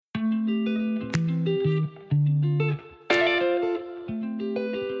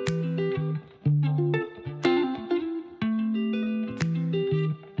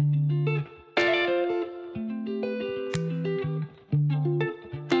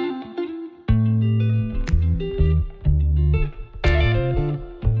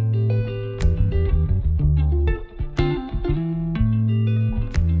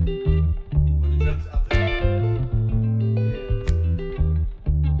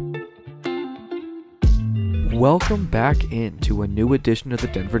Welcome back into a new edition of the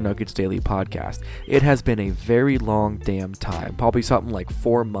Denver Nuggets Daily Podcast. It has been a very long damn time, probably something like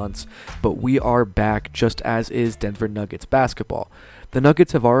 4 months, but we are back just as is Denver Nuggets basketball. The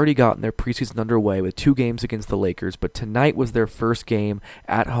Nuggets have already gotten their preseason underway with 2 games against the Lakers, but tonight was their first game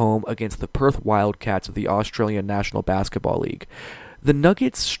at home against the Perth Wildcats of the Australian National Basketball League. The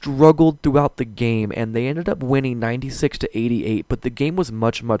Nuggets struggled throughout the game, and they ended up winning 96-88, but the game was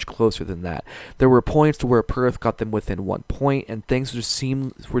much, much closer than that. There were points to where Perth got them within 1 point, and things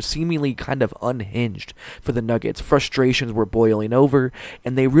were seemingly kind of unhinged for the Nuggets. Frustrations were boiling over,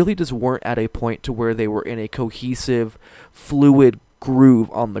 and they really just weren't at a point to where they were in a cohesive, fluid groove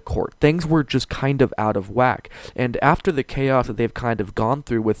on the court. Things were just kind of out of whack. And after the chaos that they've kind of gone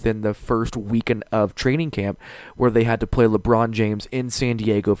through within the first weekend of training camp, where they had to play LeBron James in San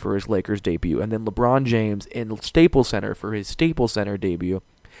Diego for his Lakers debut, and then LeBron James in Staples Center for his Staples Center debut,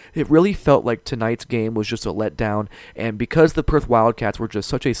 it really felt like tonight's game was just a letdown, and because the Perth Wildcats were just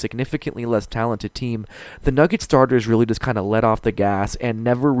such a significantly less talented team, the Nuggets starters really just kind of let off the gas and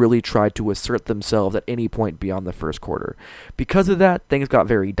never really tried to assert themselves at any point beyond the first quarter. Because of that, things got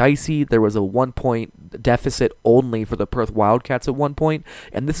very dicey. There was a 1-point deficit only for the Perth Wildcats at one point,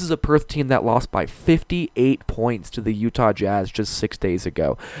 and this is a Perth team that lost by 58 points to the Utah Jazz just 6 days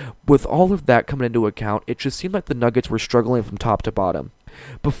ago. With all of that coming into account, it just seemed like the Nuggets were struggling from top to bottom.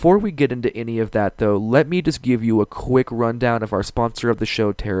 Before we get into any of that, though, let me just give you a quick rundown of our sponsor of the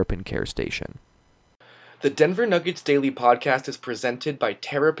show, Terrapin Care Station. The Denver Nuggets Daily Podcast is presented by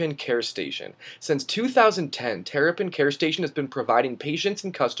Terrapin Care Station. Since 2010, Terrapin Care Station has been providing patients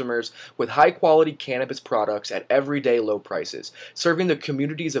and customers with high-quality cannabis products at everyday low prices. Serving the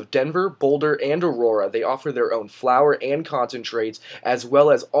communities of Denver, Boulder, and Aurora, they offer their own flower and concentrates, as well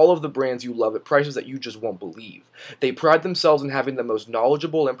as all of the brands you love at prices that you just won't believe. They pride themselves in having the most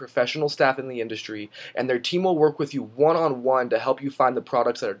knowledgeable and professional staff in the industry, and their team will work with you one-on-one to help you find the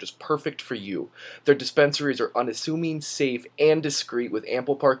products that are just perfect for you. Their dispensaries are unassuming, safe, and discreet with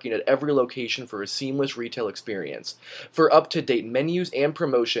ample parking at every location for a seamless retail experience. For up-to-date menus and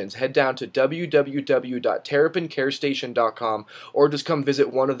promotions, head down to www.terrapincarestation.com or just come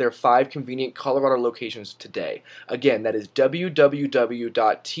visit one of their 5 convenient Colorado locations today. Again, that is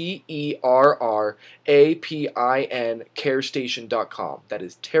www.terrapincarestation.com. That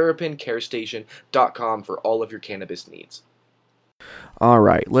is terrapincarestation.com for all of your cannabis needs.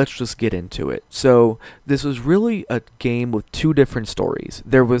 Alright, let's just get into it. So, this was really a game with 2 different stories.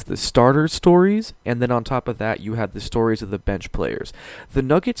 There was the starters' stories, and then on top of that, you had the stories of the bench players. The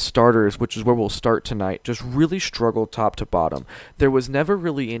Nuggets starters, which is where we'll start tonight, just really struggled top to bottom. There was never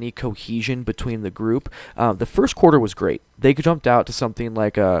really any cohesion between the group. The first quarter was great. They jumped out to something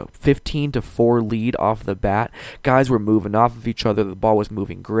like a 15-4 lead off the bat. Guys were moving off of each other. The ball was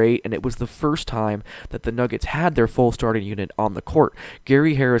moving great, and it was the first time that the Nuggets had their full starting unit on the court.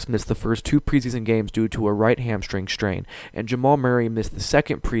 Gary Harris missed the first 2 preseason games due to a right hamstring strain, and Jamal Murray missed the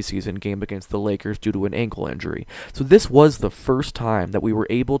second preseason game against the Lakers due to an ankle injury. So this was the first time that we were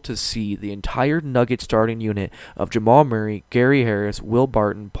able to see the entire Nuggets starting unit of Jamal Murray, Gary Harris, Will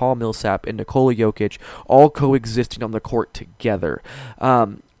Barton, Paul Millsap, and Nikola Jokic all coexisting on the court together.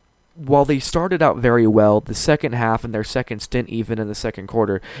 While they started out very well, the second half and their second stint even in the second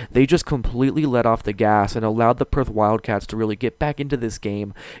quarter, they just completely let off the gas and allowed the Perth Wildcats to really get back into this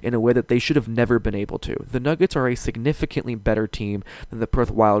game in a way that they should have never been able to. The Nuggets are a significantly better team than the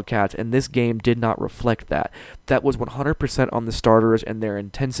Perth Wildcats, and this game did not reflect that. That was 100% on the starters and their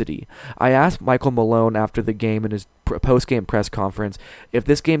intensity. I asked Michael Malone after the game in his post-game press conference if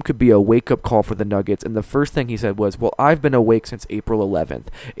this game could be a wake-up call for the Nuggets, and the first thing he said was, well, I've been awake since April 11th.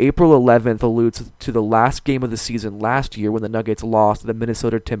 April 11th alludes to the last game of the season last year when the Nuggets lost to the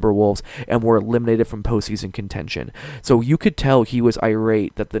Minnesota Timberwolves and were eliminated from postseason contention. So you could tell he was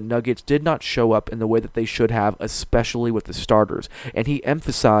irate that the Nuggets did not show up in the way that they should have, especially with the starters, and he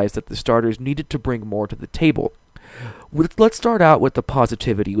emphasized that the starters needed to bring more to the table. Let's start out with the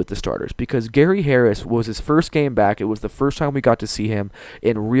positivity with the starters, because Gary Harris was his first game back. It was the first time we got to see him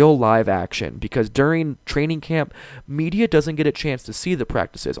in real live action, because during training camp, media doesn't get a chance to see the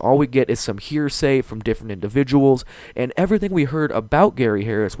practices. All we get is some hearsay from different individuals, and everything we heard about Gary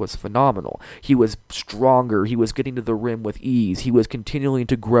Harris was phenomenal. He was stronger. He was getting to the rim with ease. He was continuing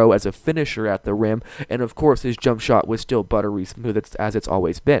to grow as a finisher at the rim, and of course his jump shot was still buttery smooth as it's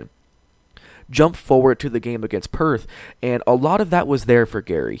always been. Jump forward to the game against Perth, and a lot of that was there for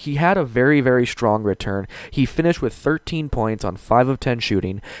Gary. He had a very, very strong return. He finished with 13 points on 5 of 10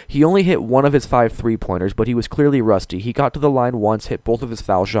 shooting. He only hit 1 of his 5 3-pointers, but he was clearly rusty. He got to the line once, hit both of his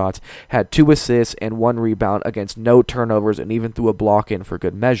foul shots, had 2 assists and 1 rebound against no turnovers, and even threw a block in for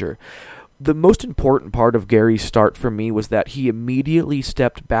good measure. the most important part of Gary's start for me was that he immediately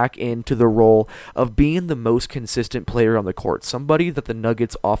stepped back into the role of being the most consistent player on the court, somebody that the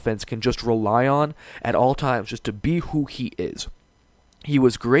Nuggets offense can just rely on at all times just to be who he is. He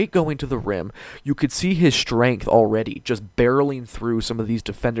was great going to the rim. You could see his strength already, just barreling through some of these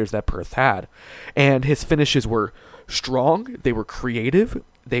defenders that Perth had. And his finishes were strong, they were creative,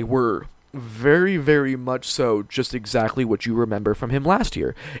 they were very, very much so just exactly what you remember from him last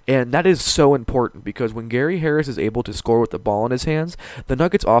year. And that is so important because when Gary Harris is able to score with the ball in his hands, the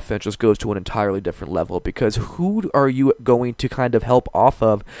Nuggets offense just goes to an entirely different level, because who are you going to kind of help off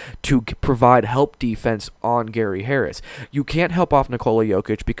of to provide help defense on Gary Harris? You can't help off Nikola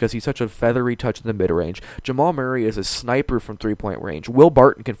Jokic because he's such a feathery touch in the mid-range. Jamal Murray is a sniper from three-point range. Will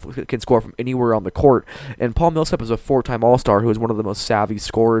Barton can score from anywhere on the court. And Paul Millsap is a four-time All-Star who is one of the most savvy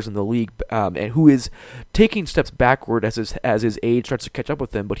scorers in the league, and who is taking steps backward as his age starts to catch up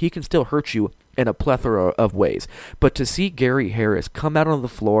with him, but he can still hurt you in a plethora of ways. But to see Gary Harris come out on the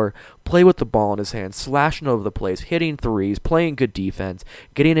floor, play with the ball in his hands, slashing over the place, hitting threes, playing good defense,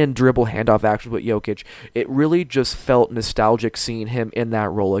 getting in dribble handoff action with Jokic, it really just felt nostalgic seeing him in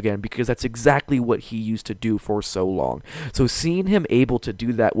that role again, because that's exactly what he used to do for so long. So seeing him able to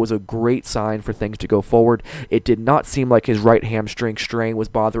do that was a great sign for things to go forward. It did not seem like his right hamstring strain was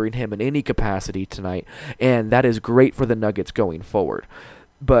bothering him in any capacity tonight, and that is great for the Nuggets going forward.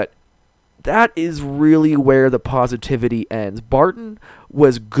 But that is really where the positivity ends. Barton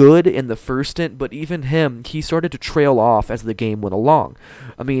was good in the first stint, but even him, he started to trail off as the game went along.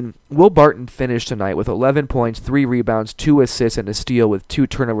 I mean, Will Barton finished tonight with 11 points, 3 rebounds, 2 assists, and a steal with 2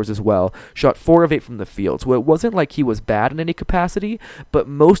 turnovers as well. Shot 4 of 8 from the field. So it wasn't like he was bad in any capacity, but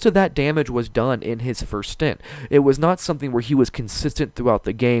most of that damage was done in his first stint. It was not something where he was consistent throughout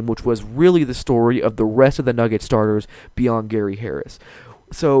the game, which was really the story of the rest of the Nugget starters beyond Gary Harris.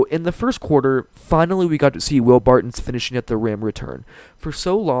 So in the first quarter, finally we got to see Will Barton's finishing at the rim return. For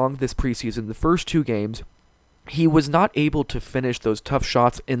so long this preseason, the first 2 games, he was not able to finish those tough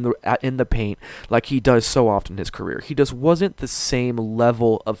shots in the paint like he does so often in his career. He just wasn't the same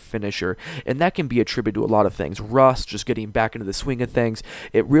level of finisher, and that can be attributed to a lot of things. Rust, just getting back into the swing of things.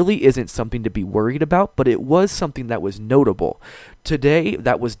 It really isn't something to be worried about, but it was something that was notable. Today,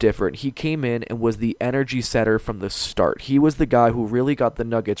 that was different. He came in and was the energy setter from the start. He was the guy who really got the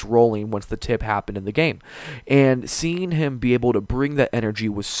Nuggets rolling once the tip happened in the game. And seeing him be able to bring that energy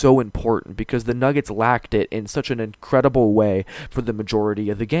was so important because the Nuggets lacked it in such an incredible way for the majority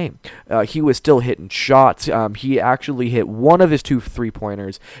of the game. He was still hitting shots. He actually hit one of his 2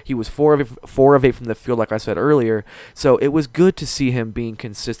 3-pointers. He was 4 of 8 from the field, like I said earlier. So it was good to see him being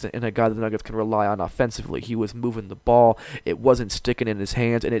consistent and a guy that the Nuggets can rely on offensively. He was moving the ball. It wasn't sticking in his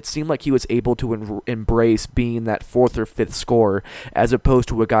hands, and it seemed like he was able to embrace being that 4th or 5th scorer as opposed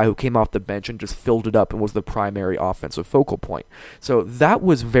to a guy who came off the bench and just filled it up and was the primary offensive focal point. So that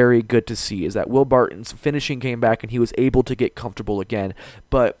was very good to see, is that Will Barton's finishing came back and he was able to get comfortable again.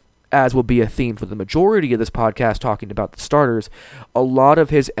 But as will be a theme for the majority of this podcast talking about the starters, a lot of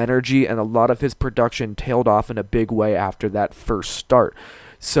his energy and a lot of his production tailed off in a big way after that first start.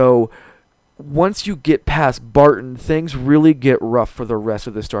 So once you get past Barton, things really get rough for the rest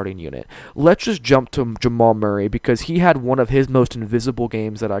of the starting unit. Let's just jump to Jamal Murray because he had one of his most invisible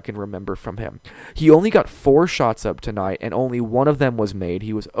games that I can remember from him. He only got 4 shots up tonight, and only 1 of them was made.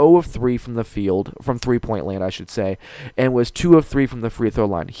 He was 0 of 3 from the field, from three-point land, I should say, and was 2 of 3 from the free throw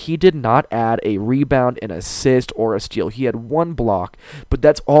line. He did not add a rebound, an assist, or a steal. He had 1 block, but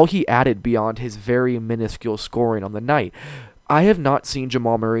that's all he added beyond his very minuscule scoring on the night. I have not seen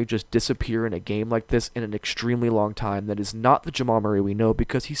Jamal Murray just disappear in a game like this in an extremely long time. That is not the Jamal Murray we know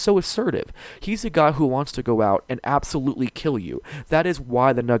because he's so assertive. He's a guy who wants to go out and absolutely kill you. That is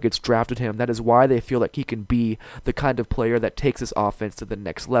why the Nuggets drafted him. That is why they feel like he can be the kind of player that takes his offense to the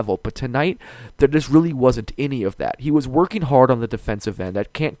next level. But tonight, there just really wasn't any of that. He was working hard on the defensive end. We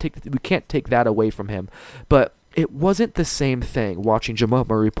can't take that away from him. But it wasn't the same thing watching Jamal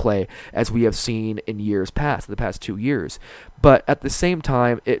Murray play as we have seen in years past, in the past 2 years. But at the same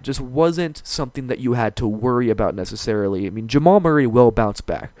time, it just wasn't something that you had to worry about necessarily. I mean, Jamal Murray will bounce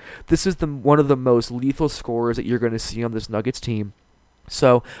back. This is one of the most lethal scorers that you're going to see on this Nuggets team.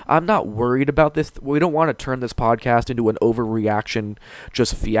 So I'm not worried about this. We don't want to turn this podcast into an overreaction,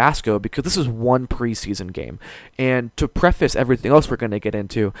 just fiasco, because this is one preseason game. And to preface everything else we're going to get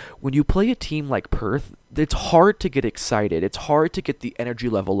into, when you play a team like Perth, it's hard to get excited. It's hard to get the energy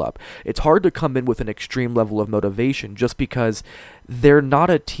level up. It's hard to come in with an extreme level of motivation just because they're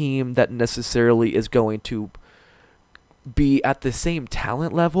not a team that necessarily is going to be at the same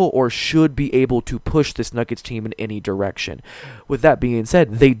talent level or should be able to push this Nuggets team in any direction. With that being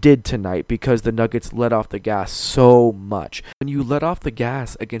said, they did tonight because the Nuggets let off the gas so much. When you let off the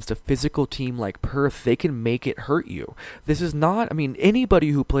gas against a physical team like Perth, they can make it hurt you. This is not, anybody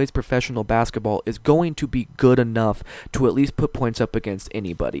who plays professional basketball is going to be good enough to at least put points up against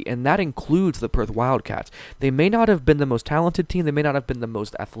anybody, and that includes the Perth Wildcats. They may not have been the most talented team, they may not have been the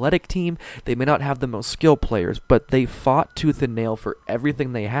most athletic team, they may not have the most skilled players, but they fought tooth and nail for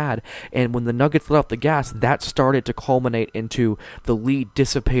everything they had, and when the Nuggets let off the gas, that started to culminate into the lead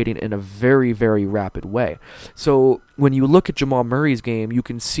dissipating in a very, very rapid way. So when you look at Jamal Murray's game, you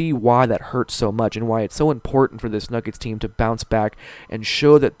can see why that hurts so much and why it's so important for this Nuggets team to bounce back and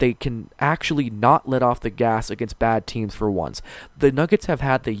show that they can actually not let off the gas against bad teams for once. The Nuggets have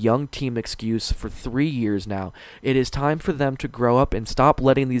had the young team excuse for 3 years now. It is time for them to grow up and stop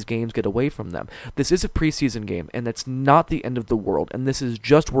letting these games get away from them. This is a preseason game, and that's not the end of the world, and this is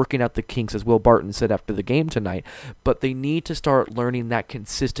just working out the kinks, as Will Barton said after the game tonight, but they need to start learning that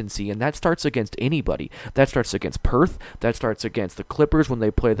consistency, and that starts against anybody. That starts against Perth, that starts against the Clippers when they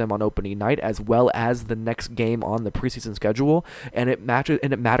play them on opening night, as well as the next game on the preseason schedule, and it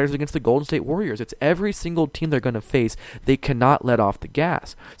matters against the Golden State Warriors. It's every single team they're going to face. They cannot let off the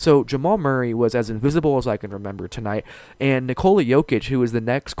gas. So Jamal Murray was as invisible as I can remember tonight, and Nikola Jokic, who is the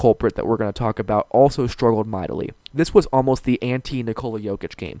next culprit that we're going to talk about, also struggled mightily. This was almost the anti-Nikola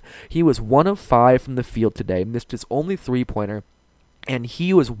Jokic game. He was 1 of 5 from the field today, missed his only three-pointer, and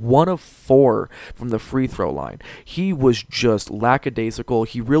he was 1 of 4 from the free throw line. He was just lackadaisical.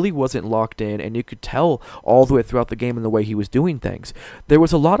 He really wasn't locked in, and you could tell all the way throughout the game in the way he was doing things. There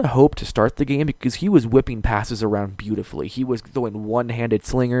was a lot of hope to start the game because he was whipping passes around beautifully. He was throwing one-handed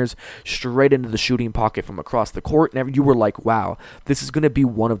slingers straight into the shooting pocket from across the court, and you were like, wow, this is going to be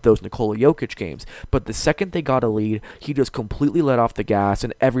one of those Nikola Jokic games. But the second they got a lead, he just completely let off the gas,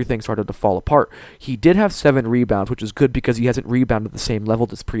 and everything started to fall apart. He did have 7 rebounds, which is good because he hasn't rebounded the same level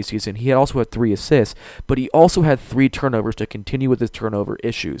this preseason. He had also had 3 assists, but he also had 3 turnovers to continue with his turnover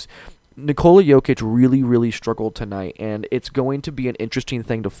issues. Nikola Jokic really, really struggled tonight, and it's going to be an interesting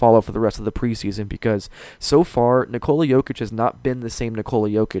thing to follow for the rest of the preseason because so far, Nikola Jokic has not been the same Nikola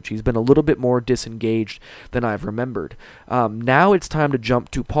Jokic. He's been a little bit more disengaged than I've remembered. Now it's time to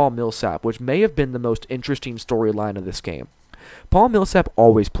jump to Paul Millsap, which may have been the most interesting storyline of this game. Paul Millsap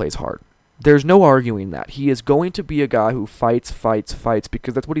always plays hard. There's no arguing that. He is going to be a guy who fights,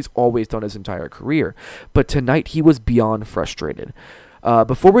 because that's what he's always done his entire career. But tonight, he was beyond frustrated.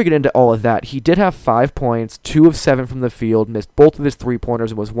 Before we get into all of that, he did have 5 points, 2 of 7 from the field, missed both of his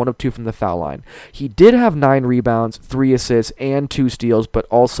 3-pointers, and was 1 of 2 from the foul line. He did have 9 rebounds, 3 assists, and 2 steals, but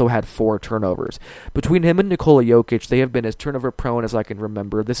also had 4 turnovers. Between him and Nikola Jokic, they have been as turnover-prone as I can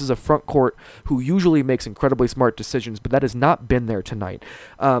remember. This is a front court who usually makes incredibly smart decisions, but that has not been there tonight.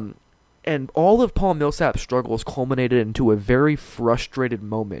 And all of Paul Millsap's struggles culminated into a very frustrated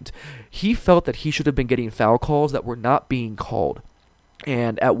moment. He felt that he should have been getting foul calls that were not being called.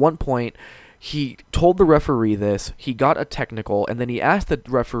 And at one point, he told the referee this, he got a technical, and then he asked the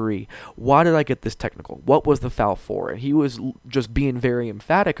referee, why did I get this technical? What was the foul for? And he was just being very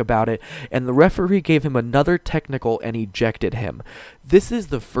emphatic about it, and the referee gave him another technical and ejected him. This is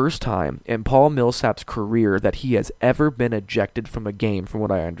the first time in Paul Millsap's career that he has ever been ejected from a game, from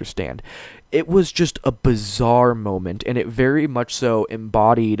what I understand. It was just a bizarre moment, and it very much so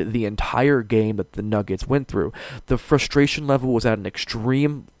embodied the entire game that the Nuggets went through. The frustration level was at an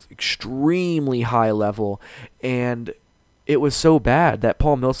extremely high level, and it was so bad that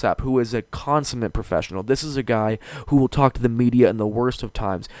Paul Millsap, who is a consummate professional, this is a guy who will talk to the media in the worst of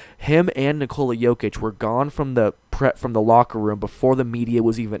times. Him and Nikola Jokic were gone from the locker room before the media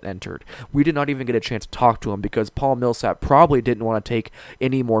was even entered. We did not even get a chance to talk to him because Paul Millsap probably didn't want to take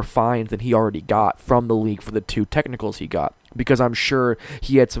any more fines than he already got from the league for the 2 technicals he got, because I'm sure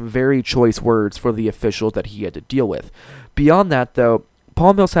he had some very choice words for the officials that he had to deal with. Beyond that, though,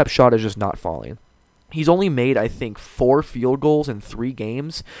 Paul Millsap's shot is just not falling. He's only made, I think, 4 field goals in 3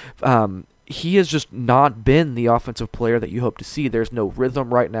 games. He has just not been the offensive player that you hope to see. There's no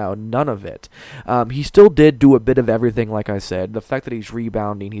rhythm right now, none of it. He still did do a bit of everything, like I said. The fact that he's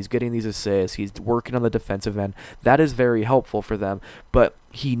rebounding, he's getting these assists, he's working on the defensive end, that is very helpful for them. But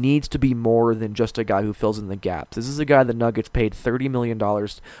he needs to be more than just a guy who fills in the gaps. This is a guy the Nuggets paid $30 million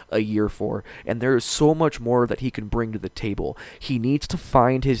a year for, and there is so much more that he can bring to the table. He needs to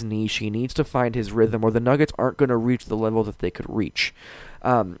find his niche, he needs to find his rhythm, or the Nuggets aren't going to reach the level that they could reach.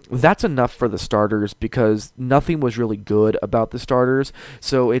 That's enough for the starters because nothing was really good about the starters.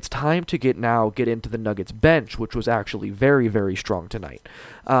 So it's time to get into the Nuggets bench, which was actually very, very strong tonight.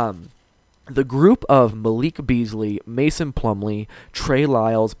 The group of Malik Beasley, Mason Plumlee, Trey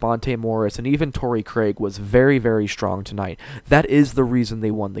Lyles, Monte Morris, and even Torrey Craig was very, very strong tonight. That is the reason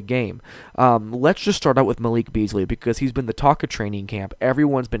they won the game. Let's just start out with Malik Beasley because he's been the talk of training camp.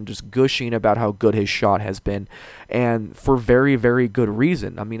 Everyone's been just gushing about how good his shot has been, and for very, very good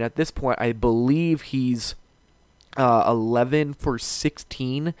reason. I mean, at this point, I believe he's 11 for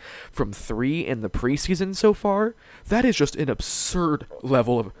 16 from 3 in the preseason so far. That is just an absurd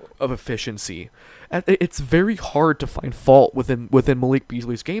level of efficiency. It's very hard to find fault within Malik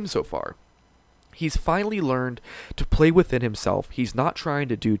Beasley's game so far. He's finally learned to play within himself. He's not trying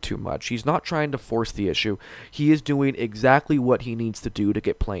to do too much. He's not trying to force the issue. He is doing exactly what he needs to do to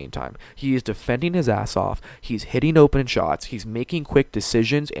get playing time. He is defending his ass off. He's hitting open shots. He's making quick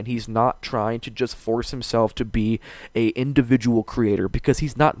decisions, and he's not trying to just force himself to be a individual creator because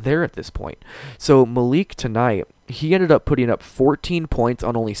he's not there at this point. So Malik tonight, he ended up putting up 14 points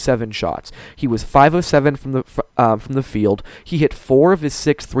on only 7 shots. He was 5 of 7 from the field. He hit 4 of his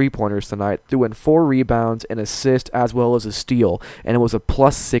 6 three-pointers tonight, threw in 4 rebounds, an assist, as well as a steal, and it was a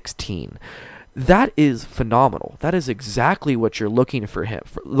plus 16. That is phenomenal. That is exactly what you're looking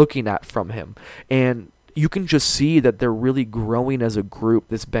at from him. And you can just see that they're really growing as a group,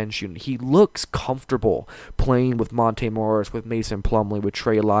 this bench unit. He looks comfortable playing with Monte Morris, with Mason Plumlee, with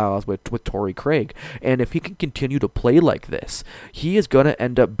Trey Lyles, with Torrey Craig. And if he can continue to play like this, he is going to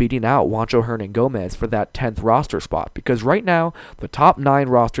end up beating out Juancho Hernangomez for that 10th roster spot. Because right now, the top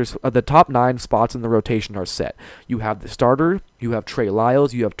 9 spots in the rotation are set. You have the starter, you have Trey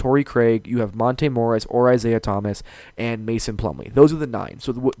Lyles, you have Torrey Craig, you have Monte Morris or Isaiah Thomas, and Mason Plumlee. Those are the 9.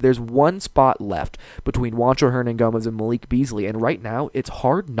 So there's one spot left between Juancho Hernangomez and Malik Beasley, and right now it's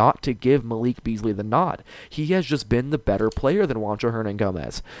hard not to give Malik Beasley the nod. He has just been the better player than Juancho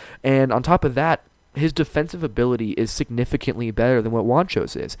Hernangomez. And on top of that, his defensive ability is significantly better than what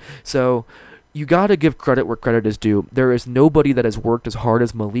Juancho's is. So you got to give credit where credit is due. There is nobody that has worked as hard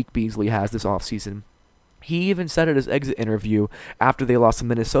as Malik Beasley has this offseason. He even said at his exit interview after they lost to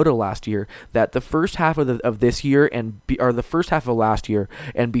Minnesota last year that the first half of this year the first half of last year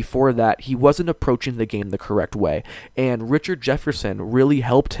and before that he wasn't approaching the game the correct way. And Richard Jefferson really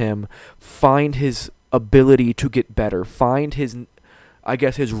helped him find his ability to get better, find his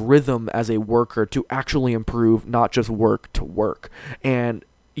rhythm as a worker to actually improve, not just work to work. And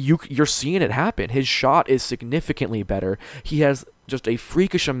you're seeing it happen. His shot is significantly better. He has just a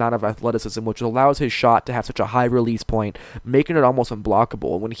freakish amount of athleticism, which allows his shot to have such a high release point, making it almost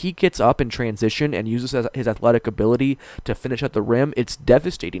unblockable. When he gets up in transition and uses his athletic ability to finish at the rim, it's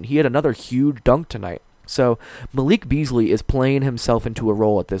devastating. He had another huge dunk tonight. So Malik Beasley is playing himself into a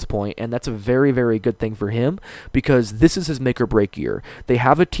role at this point, and that's a very, very good thing for him because this is his make or break year. They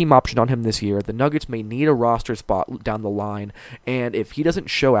have a team option on him this year. The Nuggets may need a roster spot down the line, and if he doesn't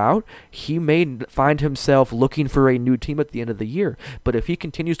show out, he may find himself looking for a new team at the end of the year. But if he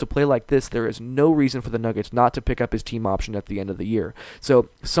continues to play like this, there is no reason for the Nuggets not to pick up his team option at the end of the year. So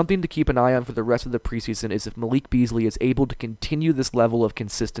something to keep an eye on for the rest of the preseason is if Malik Beasley is able to continue this level of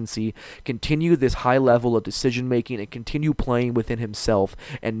consistency, continue this high level of decision making, and continue playing within himself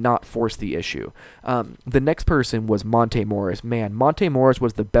and not force the issue. The next person was Monte Morris. Man, Monte Morris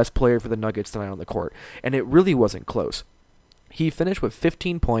was the best player for the Nuggets tonight on the court, and it really wasn't close. He finished with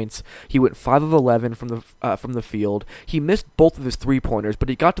 15 points. He went 5 of 11 from the field. He missed both of his three-pointers, but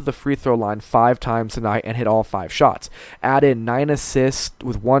he got to the free throw line 5 times tonight and hit all 5 shots. Add in 9 assists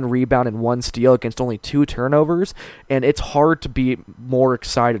with 1 rebound and 1 steal against only 2 turnovers, and it's hard to be more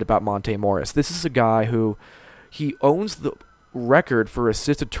excited about Monte Morris. This is a guy who he owns the record for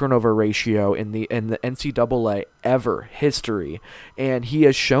assisted turnover ratio in the NCAA ever history, and he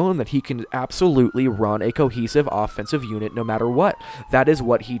has shown that he can absolutely run a cohesive offensive unit no matter what. That is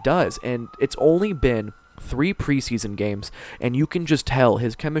what he does, and it's only been 3 preseason games, and you can just tell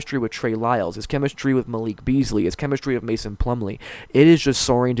his chemistry with Trey Lyles, his chemistry with Malik Beasley, his chemistry with Mason Plumlee. It is just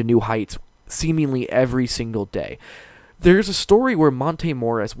soaring to new heights seemingly every single day. There's a story where Monte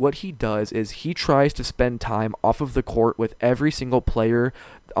Morris, what he does is he tries to spend time off of the court with every single player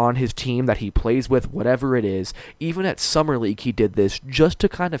on his team that he plays with, whatever it is. Even at Summer League, he did this just to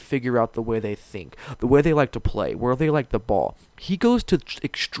kind of figure out the way they think, the way they like to play, where they like the ball. He goes to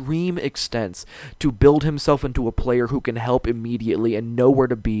extreme extents to build himself into a player who can help immediately and know where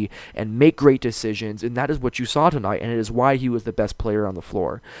to be and make great decisions, and that is what you saw tonight, and it is why he was the best player on the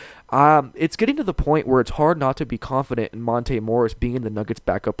floor. It's getting to the point where it's hard not to be confident in Monte Morris being the Nuggets'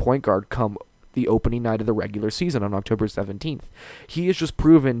 backup point guard come the opening night of the regular season on October 17th. He has just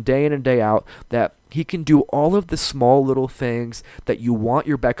proven day in and day out that he can do all of the small little things that you want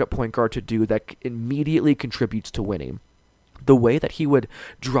your backup point guard to do that immediately contributes to winning. The way that he would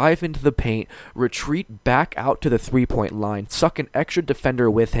drive into the paint, retreat back out to the three-point line, suck an extra defender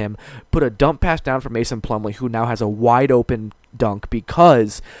with him, put a dump pass down for Mason Plumlee, who now has a wide-open dunk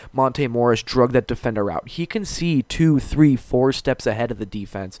because Monte Morris drug that defender out. He can see 2, 3, 4 steps ahead of the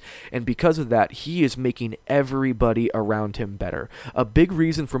defense, and because of that, he is making everybody around him better. A big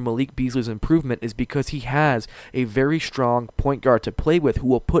reason for Malik Beasley's improvement is because he has a very strong point guard to play with who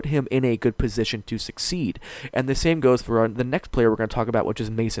will put him in a good position to succeed. And the same goes for the next player we're going to talk about, which is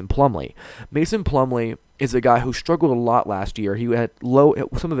Mason Plumlee. Mason Plumlee is a guy who struggled a lot last year. He had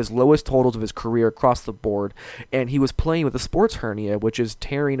some of his lowest totals of his career across the board, and he was playing with a sports hernia, which is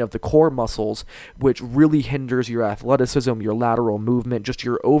tearing of the core muscles, which really hinders your athleticism, your lateral movement, just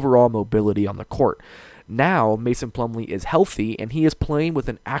your overall mobility on the court. Now, Mason Plumlee is healthy, and he is playing with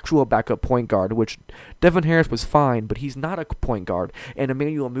an actual backup point guard, which Devin Harris was fine, but he's not a point guard, and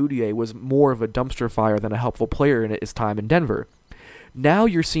Emmanuel Mudiay was more of a dumpster fire than a helpful player in his time in Denver. Now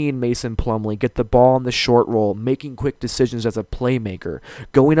you're seeing Mason Plumlee get the ball on the short roll, making quick decisions as a playmaker,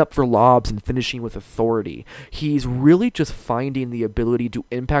 going up for lobs and finishing with authority. He's really just finding the ability to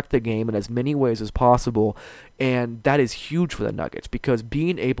impact the game in as many ways as possible, and that is huge for the Nuggets because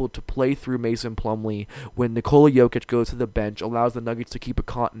being able to play through Mason Plumlee when Nikola Jokic goes to the bench allows the Nuggets to keep a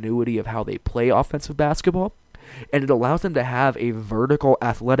continuity of how they play offensive basketball, and it allows them to have a vertical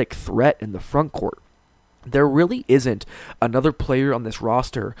athletic threat in the front court. There really isn't another player on this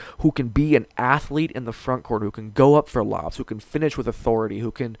roster who can be an athlete in the front court, who can go up for lobs, who can finish with authority, who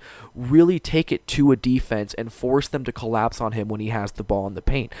can really take it to a defense and force them to collapse on him when he has the ball in the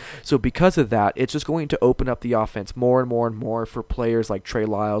paint. So because of that, it's just going to open up the offense more and more and more for players like Trey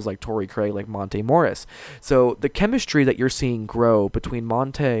Lyles, like Torrey Craig, like Monte Morris. So the chemistry that you're seeing grow between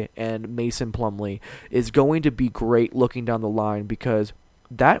Monte and Mason Plumlee is going to be great looking down the line because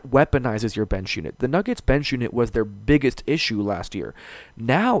that weaponizes your bench unit. The Nuggets bench unit was their biggest issue last year.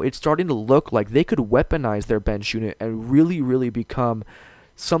 Now it's starting to look like they could weaponize their bench unit and really, really become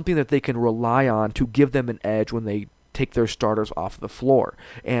something that they can rely on to give them an edge when they take their starters off the floor.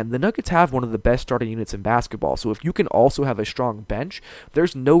 And the Nuggets have one of the best starting units in basketball. So if you can also have a strong bench,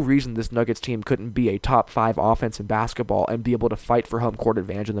 there's no reason this Nuggets team couldn't be a top 5 offense in basketball and be able to fight for home court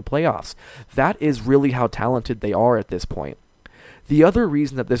advantage in the playoffs. That is really how talented they are at this point. The other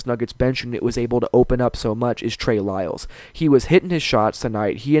reason that this Nuggets bench unit was able to open up so much is Trey Lyles. He was hitting his shots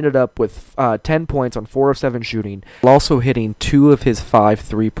tonight. He ended up with 10 points on 4 of 7 shooting, also hitting 2 of his 5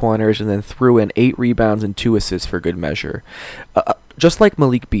 3-pointers, and then threw in 8 rebounds and 2 assists for good measure. Just like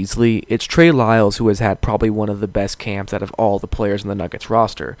Malik Beasley, it's Trey Lyles who has had probably one of the best camps out of all the players in the Nuggets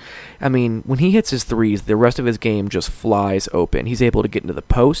roster. I mean, when he hits his threes, the rest of his game just flies open. He's able to get into the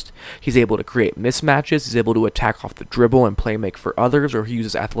post, he's able to create mismatches, he's able to attack off the dribble and play make for others, or he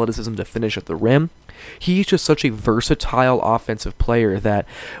uses athleticism to finish at the rim. He's just such a versatile offensive player that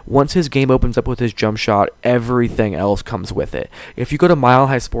once his game opens up with his jump shot, everything else comes with it. If you go to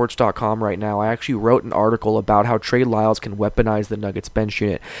milehighsports.com right now, I actually wrote an article about how Trey Lyles can weaponize the Nuggets bench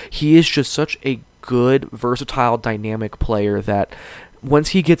unit. He is just such a good, versatile, dynamic player that once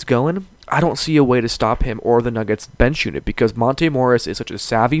he gets going, I don't see a way to stop him or the Nuggets bench unit because Monte Morris is such a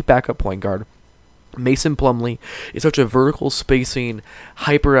savvy backup point guard. Mason Plumlee is such a vertical spacing,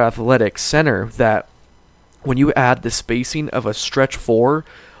 hyper-athletic center that when you add the spacing of a stretch 4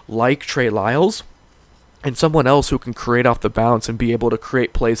 like Trey Lyles and someone else who can create off the bounce and be able to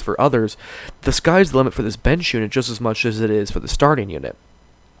create plays for others, the sky's the limit for this bench unit just as much as it is for the starting unit.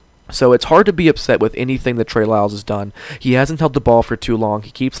 So it's hard to be upset with anything that Trey Lyles has done. He hasn't held the ball for too long.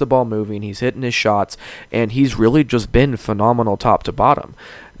 He keeps the ball moving. He's hitting his shots, and he's really just been phenomenal top to bottom.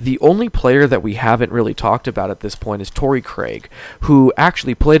 The only player that we haven't really talked about at this point is Torrey Craig, who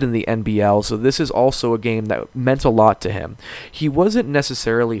actually played in the NBL, so this is also a game that meant a lot to him. He wasn't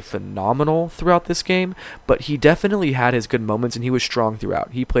necessarily phenomenal throughout this game, but he definitely had his good moments, and he was strong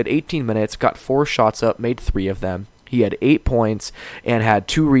throughout. He played 18 minutes, got 4 shots up, made 3 of them. He had 8 points and had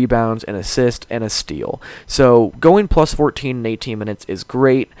 2 rebounds, an assist, and a steal. So going plus 14 in 18 minutes is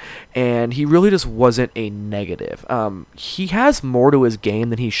great, and he really just wasn't a negative. He has more to his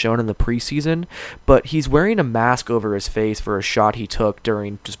game than he's shown in the preseason, but he's wearing a mask over his face for a shot he took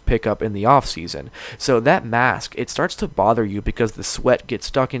during just pickup in the offseason. So that mask, it starts to bother you because the sweat gets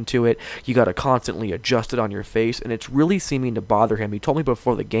stuck into it. You got to constantly adjust it on your face, and it's really seeming to bother him. He told me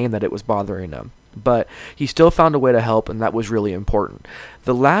before the game that it was bothering him. But he still found a way to help, and that was really important.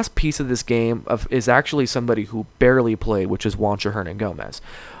 The last piece of this game is actually somebody who barely played, which is Juancho Hernangomez.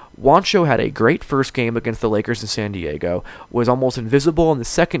 Juancho had a great first game against the Lakers in San Diego, was almost invisible in the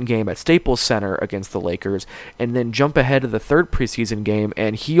second game at Staples Center against the Lakers, and then jump ahead to the third preseason game,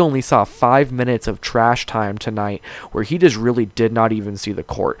 and he only saw 5 minutes of trash time tonight where he just really did not even see the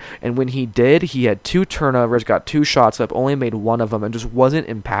court. And when he did, he had 2 turnovers, got 2 shots up, only made one of them, and just wasn't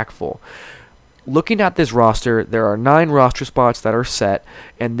impactful. Looking at this roster, there are 9 roster spots that are set,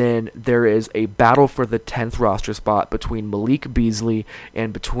 and then there is a battle for the 10th roster spot between Malik Beasley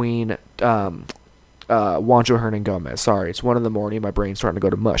and between Juancho Hernangomez. Sorry, it's 1 in the morning. My brain's starting to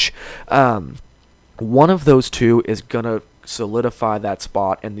go to mush. One of those two is going to solidify that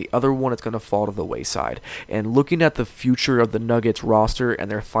spot, and the other one is going to fall to the wayside. And looking at the future of the Nuggets roster and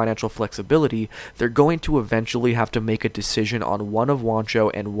their financial flexibility, they're going to eventually have to make a decision on one of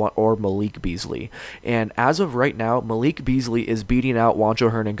Juancho or Malik Beasley. And as of right now, Malik Beasley is beating out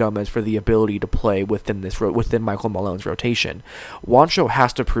Juancho Hernangomez for the ability to play within Michael Malone's rotation. Juancho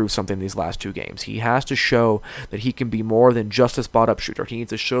has to prove something these last 2 games. He has to show that he can be more than just a spot-up shooter. He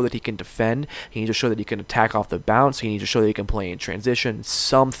needs to show that he can defend. He needs to show that he can attack off the bounce. He needs to show that he can play in transition,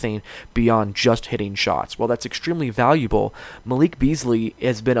 something beyond just hitting shots. While that's extremely valuable, Malik Beasley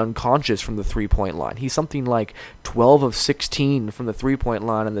has been unconscious from the 3-point line. He's something like 12 of 16 from the 3-point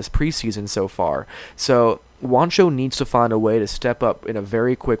line in this preseason so far. So Juancho needs to find a way to step up in a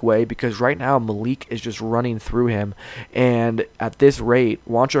very quick way, because right now Malik is just running through him, and at this rate,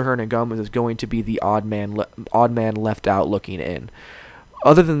 Juancho Hernangomez is going to be the odd man left out looking in.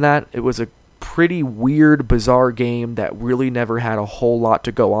 Other than that, it was a pretty weird, bizarre game that really never had a whole lot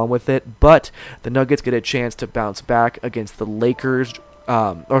to go on with it, but the Nuggets get a chance to bounce back against the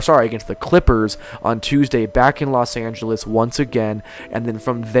against the Clippers on Tuesday back in Los Angeles once again, and then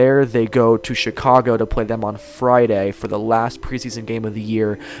from there they go to Chicago to play them on Friday for the last preseason game of the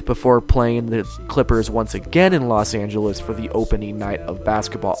year before playing the Clippers once again in Los Angeles for the opening night of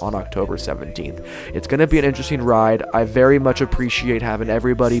basketball on October 17th. It's going to be an interesting ride. I very much appreciate having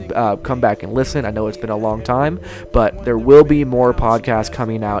everybody come back and listen. I know it's been a long time, but there will be more podcasts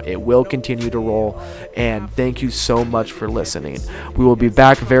coming out. It will continue to roll, and thank you so much for listening. We will be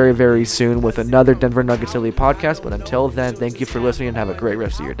back very, very soon with another Denver Nuggets Daily podcast, but until then, thank you for listening and have a great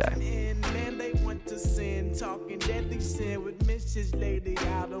rest of your day.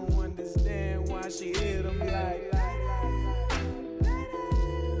 I don't understand why she hit him like